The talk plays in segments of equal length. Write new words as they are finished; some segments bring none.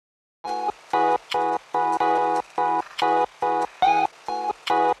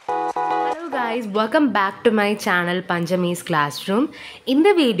guys, welcome back to my channel Panjami's Classroom. In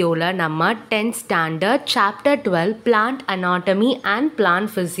the video la namma 10th standard chapter 12 plant anatomy and plant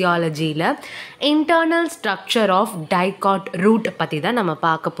physiology la internal structure of dicot root பத்தி தான் நம்ம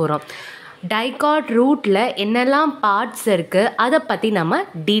பார்க்க போறோம். Dicot root la என்னெல்லாம் parts இருக்கு அத பத்தி நம்ம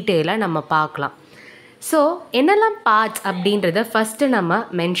டீடைலா நம்ம பார்க்கலாம். So என்னெல்லாம் parts அப்படின்றத first நம்ம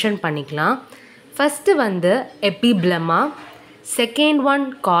மென்ஷன் பண்ணிக்கலாம். First வந்து Epiblema, second one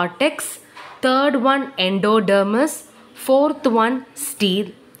Cortex, third one Endodermis, fourth one Stele.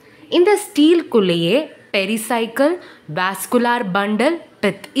 இந்த Stele குள்ளேயே Pericycle, Vascular bundle,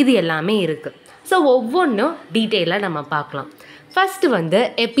 Pith இது எல்லாமே இருக்குது. ஸோ ஒவ்வொன்றும் டீட்டெயிலாக நம்ம பார்க்கலாம். ஃபஸ்ட்டு வந்து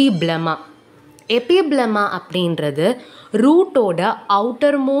Epiblema. Epiblema அப்படின்றது ரூட்டோட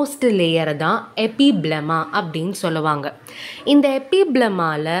அவுட்டர் மோஸ்ட் லேயரை தான் Epiblema அப்படின்னு சொல்லுவாங்க. இந்த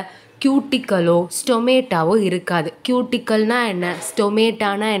Epiblemaவில் கியூட்டிக்கலோ ஸ்டொமேட்டாவோ இருக்காது. கியூட்டிக்கல்னா என்ன,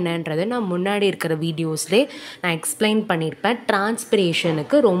 ஸ்டொமேட்டானா என்னன்றது நான் முன்னாடி இருக்கிற வீடியோஸ்லேயே நான் எக்ஸ்பிளைன் பண்ணியிருப்பேன்.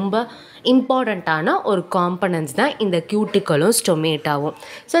 டிரான்ஸ்பிரேஷனுக்கு ரொம்ப இம்பார்ட்டண்ட்டான ஒரு காம்பனன்ட்ஸ் தான் இந்த கியூட்டிக்கலும் ஸ்டொமேட்டாவும்.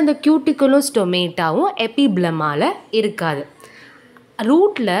 ஸோ இந்த கியூட்டிக்கலும் ஸ்டொமேட்டாவும் Epiblemaவில் இருக்காது.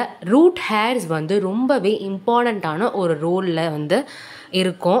 ரூட் ஹேர்ஸ் வந்து ரொம்பவே இம்பார்ட்டண்ட்டான ஒரு ரோலில் வந்து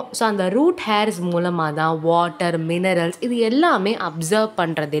இருக்கும். ஸோ அந்த ரூட் ஹேர்ஸ் மூலமாக தான் வாட்டர், மினரல்ஸ் இது எல்லாமே அப்சர்வ்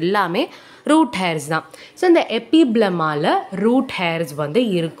பண்ணுறது எல்லாமே ரூட் ஹேர்ஸ் தான். ஸோ இந்த Epiblemaவில் ரூட் ஹேர்ஸ் வந்து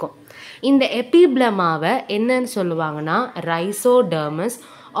இருக்கும். இந்த Epiblemaவை என்னன்னு சொல்லுவாங்கன்னா ரைசோடர்மஸ்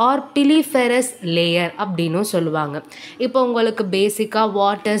ஆர் பிலிஃபெரஸ் லேயர் அப்படின்னும் சொல்லுவாங்க. இப்போ உங்களுக்கு பேசிக்காக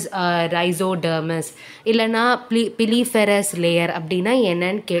வாட்டர்ஸ் ரைசோடர்மஸ் இல்லைனா பிலிஃபெரஸ் லேயர் அப்படின்னா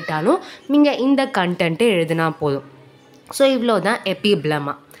என்னன்னு கேட்டாலும் நீங்கள் இந்த கண்டென்ட்டை எழுதினா போதும். ஸோ இவ்வளோ தான்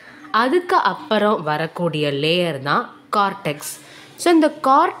Epiblema. அதுக்கு அப்புறம் வரக்கூடிய லேயர் தான் கார்டெக்ஸ். ஸோ இந்த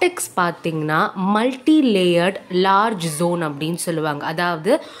கார்டெக்ஸ் பார்த்திங்கன்னா மல்டி லேயர்ட் லார்ஜ் ஜோன் அப்படின்னு சொல்லுவாங்க.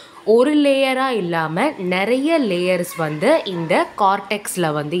 அதாவது ஒரு லேயராக இல்லாமல் நிறைய லேயர்ஸ் வந்து இந்த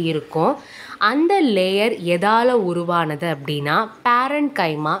கார்டெக்ஸில் வந்து இருக்கும். அந்த லேயர் எதால் உருவானது அப்படின்னா பேரண்ட்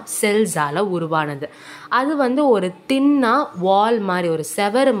கைமா செல்ஸால் உருவானது. அது வந்து ஒரு தின்னாக வால் மாதிரி ஒரு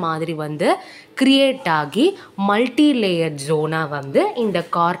செவர் மாதிரி வந்து கிரியேட் ஆகி மல்டி லேயர் ஜோனாக வந்து இந்த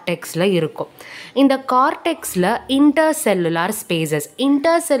கார்டெக்ஸில் இருக்கும். இந்த கார்டெக்ஸில் இன்டர்செல்லுலார்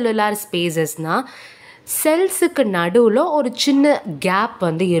ஸ்பேசஸ்னால் செல்ஸுக்கு நடுவில் ஒரு சின்ன கேப்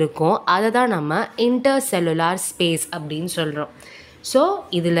வந்து இருக்கும். அதை தான் நம்ம இன்டர்செல்லுலார் ஸ்பேஸ் அப்படின்னு சொல்கிறோம். ஸோ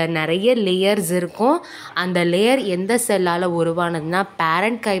இதில் நிறைய லேயர்ஸ் இருக்கும். அந்த லேயர் எந்த செல்லால் உருவானதுன்னா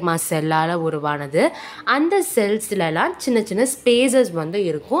பேரண்ட் கைமா செல்லால் உருவானது. அந்த செல்ஸ்லலாம் சின்ன சின்ன ஸ்பேசஸ் வந்து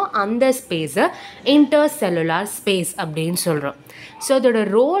இருக்கும். அந்த ஸ்பேஸை இன்டர்செல்லுலார் ஸ்பேஸ் அப்படின்னு சொல்கிறோம். ஸோ அதோட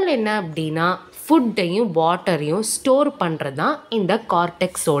ரோல் என்ன அப்படின்னா ஃபுட்டையும் வாட்டரையும் ஸ்டோர் பண்ணுறது தான் இந்த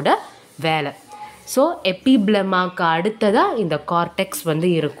கார்டெக்ஸோட வேலை. ஸோ Epiblemaக்கு அடுத்ததாக இந்த கார்டெக்ஸ் வந்து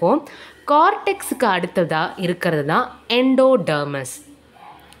இருக்கும். கார்டெக்ஸுக்கு அடுத்ததாக இருக்கிறது தான்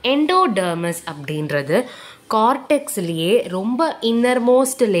எண்டோடர்மஸ் அப்படின்றது கார்டெக்ஸ்லேயே ரொம்ப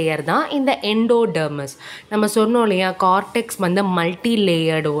இன்னர்மோஸ்ட் லேயர் தான் இந்த எண்டோடர்மஸ். நம்ம சொன்னோம் இல்லையா கார்டெக்ஸ் வந்து மல்டி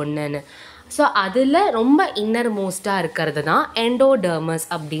லேயர்டு ஒன்றுன்னு. ஸோ அதில் ரொம்ப இன்னர்மோஸ்ட்டாக இருக்கிறது தான் எண்டோடர்மஸ்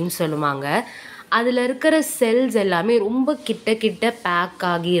அப்படின்னு சொல்லுவாங்க. அதில் இருக்கிற செல்ஸ் எல்லாமே ரொம்ப கிட்ட பேக்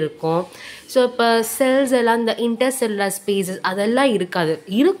ஆகி இருக்கும். ஸோ இப்போ செல்ஸ் எல்லாம் இந்த இன்டர்செல்லுலர் ஸ்பேசஸ் அதெல்லாம்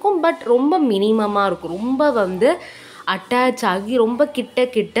இருக்கும் பட் ரொம்ப மினிமமாக இருக்கும். ரொம்ப வந்து அட்டாச் ஆகி ரொம்ப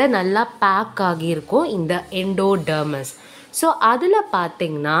கிட்ட நல்லா பேக் ஆகியிருக்கும் இந்த எண்டோடர்மஸ். ஸோ அதில்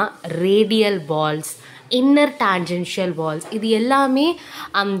பார்த்திங்கன்னா radial Waals, inner tangential Waals இது எல்லாமே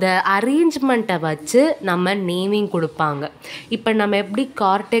அந்த அரேஞ்ச்மெண்ட்டை வச்சு நம்ம நேமிங் கொடுப்பாங்க. இப்போ நம்ம எப்படி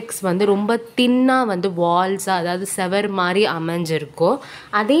கார்டெக்ஸ் வந்து ரொம்ப தின்னாக வந்து வால்ஸாக அதாவது செவர் மாதிரி அமைஞ்சிருக்கோ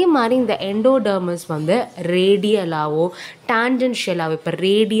அதே மாதிரி இந்த எண்டோடர்மஸ் வந்து ரேடியலாகவோ டான்ஜென்ஷியலாகவோ இப்போ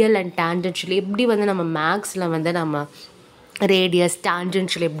ரேடியல் அண்ட் டான்ஜென்ஷியல் எப்படி வந்து நம்ம மேக்ஸில் வந்து நம்ம ரேடியஸ்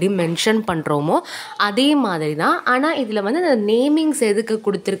டான்ஜென்ஷியல் எப்படி மென்ஷன் பண்ணுறோமோ அதே மாதிரி தான். ஆனால் இதில் வந்து அந்த நேமிங்ஸ் எதுக்கு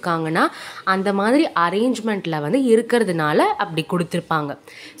கொடுத்துருக்காங்கன்னா அந்த மாதிரி அரேஞ்ச்மெண்ட்டில் வந்து இருக்கிறதுனால அப்படி கொடுத்துருப்பாங்க.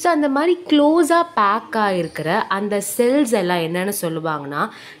 ஸோ அந்த மாதிரி க்ளோஸாக பேக் ஆகிருக்கிற அந்த செல்ஸ் எல்லாம் என்னென்னு சொல்லுவாங்கன்னா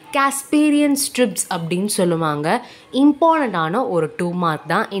காஸ்பேரியன் ஸ்ட்ரிப்ஸ் அப்படின்னு சொல்லுவாங்க. இம்பார்ட்டண்ட்டான ஒரு 2 மார்க்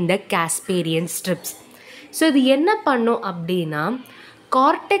தான் இந்த காஸ்பேரியன் ஸ்ட்ரிப்ஸ். ஸோ இது என்ன பண்ணும் அப்படின்னா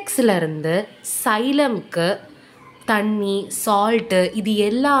கார்டெக்ஸ்லேருந்து சைலம்க்கு தண்ணி, சால்ட்டு இது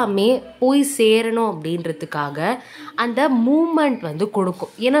எல்லாமே போய் சேரணும் அப்படின்றதுக்காக அந்த மூமெண்ட் வந்து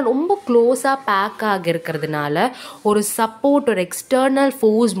கொடுக்கும். ஏன்னா ரொம்ப க்ளோஸாக பேக் ஆகிருக்கிறதுனால ஒரு சப்போர்ட், ஒரு எக்ஸ்டர்னல்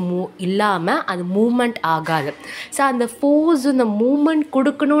ஃபோர்ஸ் இல்லாமல் அது மூமெண்ட் ஆகாது. ஸோ அந்த ஃபோர்ஸ் இந்த மூமெண்ட்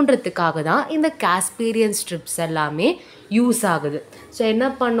கொடுக்கணுன்றதுக்காக தான் இந்த காஸ்பேரியன் ஸ்ட்ரிப்ஸ் எல்லாமே யூஸ் ஆகுது. ஸோ என்ன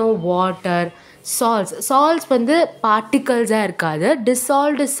பண்ணும் வாட்டர், சால்ட்ஸ் வந்து பார்ட்டிகல்ஸாக இருக்காது,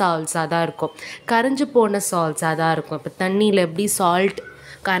 டிசால்வ்டு சால்ட்ஸாக தான் இருக்கும், கரைஞ்சி போன சால்ட்ஸாக தான் இருக்கும். இப்போ தண்ணியில் எப்படி சால்ட்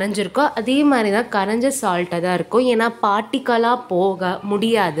கரைஞ்சிருக்கோ அதே மாதிரி தான் கரைஞ்ச சால்ட்டாக தான் இருக்கும். ஏன்னா பார்ட்டிக்கலாக போக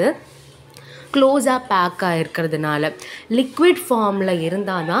முடியாது, க்ளோஸாக பேக் ஆகிருக்கிறதுனால. லிக்விட் ஃபார்மில்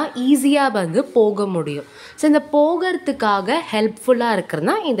இருந்தால் தான் ஈஸியாக வந்து போக முடியும். ஸோ இந்த போகிறதுக்காக ஹெல்ப்ஃபுல்லாக இருக்கிறது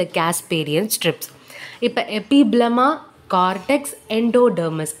தான் இந்த காஸ்பேரியன் ஸ்ட்ரிப்ஸ். இப்போ எபிப்ளமா, கார்டெக்ஸ்,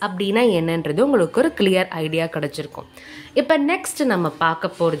 எண்டோடெர்மிஸ் அப்படின்னா என்னன்றது உங்களுக்கு ஒரு கிளியர் ஐடியா கிடச்சிருக்கும். இப்போ நெக்ஸ்ட் நம்ம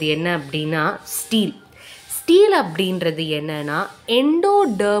பார்க்க போகிறது என்ன அப்படின்னா ஸ்டீல் அப்படின்றது என்னென்னா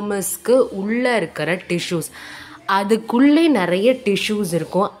எண்டோடெர்மிஸ்க்கு உள்ளே இருக்கிற டிஷ்யூஸ். அதுக்குள்ளே நிறைய டிஷ்யூஸ்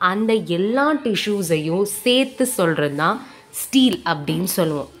இருக்கும், அந்த எல்லா டிஷ்யூஸையும் சேர்த்து சொல்கிறது தான் ஸ்டீல் அப்படின்னு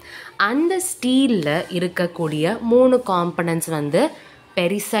சொல்லுவோம். அந்த ஸ்டீலில் இருக்கக்கூடிய 3 காம்பனன்ட்ஸ் வந்து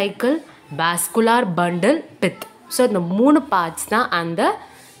பெரிசைக்கிள், வாஸ்குலார் பண்டில், பித். ஸோ இந்த 3 பார்ட்ஸ் தான் அந்த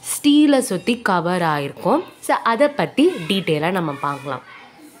ஸ்டீலை சுற்றி கவர் ஆகிருக்கும். ஸோ அதை பற்றி டீட்டெயிலாக நம்ம பார்க்கலாம்.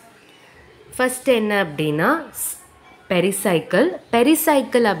 ஃபஸ்ட்டு என்ன அப்படின்னா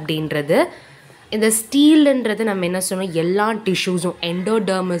பெரிசைக்கிள் அப்படின்றது இந்த ஸ்டீலுன்றது நம்ம என்ன சொன்னோம், எல்லா டிஷ்யூஸும்,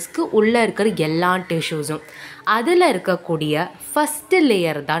 எண்டோடெர்மிஸ்க்கு உள்ளே இருக்கிற எல்லா டிஷ்யூஸும், அதில் இருக்கக்கூடிய ஃபஸ்ட்டு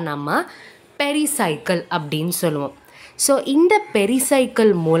லேயர் தான் நம்ம பெரிசைக்கிள் அப்படின்னு சொல்லுவோம். ஸோ இந்த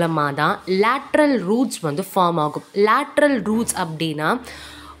பெரிசைக்கிள் மூலமாக தான் லேட்ரல் ரூட்ஸ் வந்து ஃபார்ம் ஆகும். லேட்ரல் ரூட்ஸ் அப்படின்னா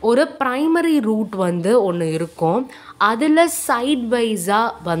ஒரு ப்ரைமரி ரூட் வந்து ஒன்று இருக்கும், அதில்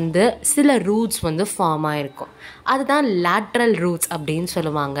சைட்வைஸாக வந்து சில ரூட்ஸ் வந்து ஃபார்ம் ஆகிருக்கும், அதுதான் லேட்ரல் ரூட்ஸ் அப்படின்னு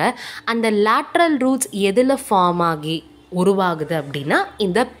சொல்லுவாங்க. அந்த லேட்ரல் ரூட்ஸ் எதில் ஃபார்ம் ஆகி உருவாகுது அப்படின்னா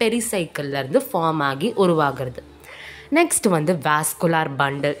இந்த பெரிசைக்கிள்லேருந்து ஃபார்ம் ஆகி உருவாகிறது. நெக்ஸ்ட் வந்து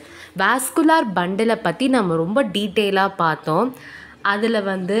வாஸ்குலார் பண்டிலை பற்றி நம்ம ரொம்ப டீட்டெயிலாக பார்த்தோம். அதில்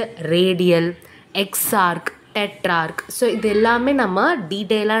வந்து ரேடியல், எக்ஸார்க், டெட்ரார்க், ஸோ இது எல்லாமே நம்ம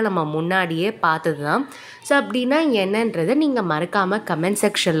டீட்டெயிலாக நம்ம முன்னாடியே பார்த்தது தான். ஸோ அப்படின்னா என்னன்றதை நீங்கள் மறக்காமல் கமெண்ட்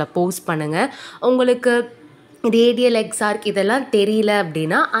செக்ஷனில் போஸ்ட் பண்ணுங்கள். உங்களுக்கு ரேடியல், எக்ஸார்க் இதெல்லாம் தெரியல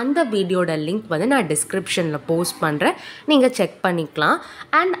அப்படின்னா அந்த வீடியோட லிங்க் வந்து நான் டிஸ்கிரிப்ஷனில் போஸ்ட் பண்ணுறேன், நீங்கள் செக் பண்ணிக்கலாம்.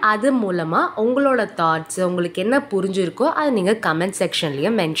 அண்ட் அது மூலமாக உங்களோட தாட்ஸ், உங்களுக்கு என்ன புரிஞ்சிருக்கோ அதை நீங்கள் கமெண்ட்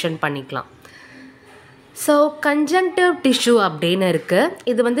செக்ஷன்லேயே மென்ஷன் பண்ணிக்கலாம். ஸோ கன்ஜங்டிவ் டிஷ்யூ அப்படின்னு இருக்குது.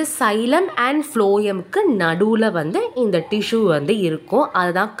 இது வந்து சைலம் அண்ட் ஃப்ளோயமுக்கு நடுவில் வந்து இந்த டிஷ்யூ வந்து இருக்கும்,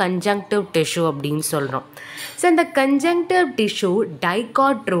 அதுதான் கன்ஜங்டிவ் டிஷ்யூ அப்படின்னு சொல்கிறோம். ஸோ இந்த கன்ஜங்டிவ் டிஷ்யூ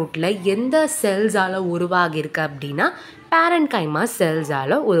டைகாட் ரூட்டில் எந்த செல்ஸால் உருவாகியிருக்கு அப்படின்னா பேரன்கைமா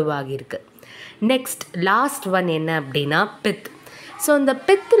செல்ஸால் உருவாகியிருக்கு. நெக்ஸ்ட் லாஸ்ட் ஒன் என்ன அப்படின்னா பித். ஸோ இந்த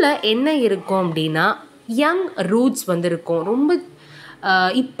பித்தில் என்ன இருக்கும் அப்படின்னா யங் ரூட்ஸ் வந்து இருக்கும், ரொம்ப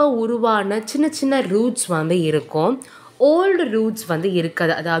இப்போ உருவான சின்ன சின்ன ரூட்ஸ் வந்து இருக்கும், ஓல்டு ரூட்ஸ் வந்து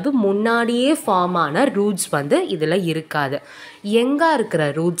இருக்காது, அதாவது முன்னாடியே ஃபார்ம் ஆன ரூட்ஸ் வந்து இதில் இருக்காது. எங்கே இருக்கிற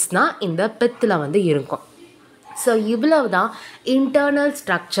ரூட்ஸ்னால் இந்த பித்தில் வந்து இருக்கும். ஸோ இவ்வளவு தான் internal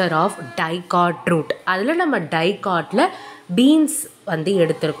structure of dicot root. அதில் நம்ம டைகாட்டில் பீன்ஸ் வந்து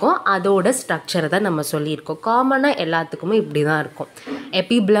எடுத்திருக்கோம், அதோட ஸ்ட்ரக்சரை தான் நம்ம சொல்லியிருக்கோம். காமனாக எல்லாத்துக்குமே இப்படி தான் இருக்கும்.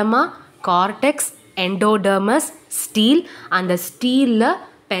 எபிப்ளமா, கார்டெக்ஸ், எண்டோடெர்மஸ், ஸ்டீல், அந்த ஸ்டீலில்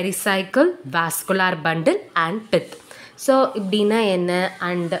pericycle, vascular bundle and Beed. So இப்படின்னா என்ன,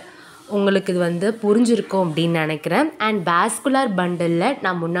 அண்ட் உங்களுக்கு இது வந்து புரிஞ்சிருக்கும் அப்படின்னு நினைக்கிறேன். அண்ட் வாஸ்குலார் பண்டிலில்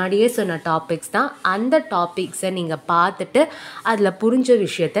நான் முன்னாடியே சொன்ன டாபிக்ஸ் தான், அந்த டாபிக்ஸை நீங்கள் பார்த்துட்டு அதில் புரிஞ்ச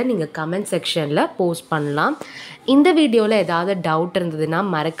விஷயத்த நீங்கள் கமெண்ட் செக்ஷனில் போஸ்ட் பண்ணலாம். இந்த வீடியோவில் ஏதாவது டவுட் இருந்ததுன்னா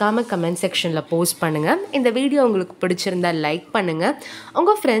மறக்காமல் கமெண்ட் செக்ஷனில் போஸ்ட் பண்ணுங்கள். இந்த வீடியோ உங்களுக்கு பிடிச்சிருந்தால் லைக் பண்ணுங்கள்,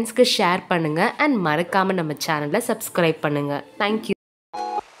 உங்கள் ஃப்ரெண்ட்ஸ்க்கு ஷேர் பண்ணுங்கள், அண்ட் மறக்காமல் நம்ம சேனலை சப்ஸ்கிரைப் பண்ணுங்கள். தேங்க்யூ.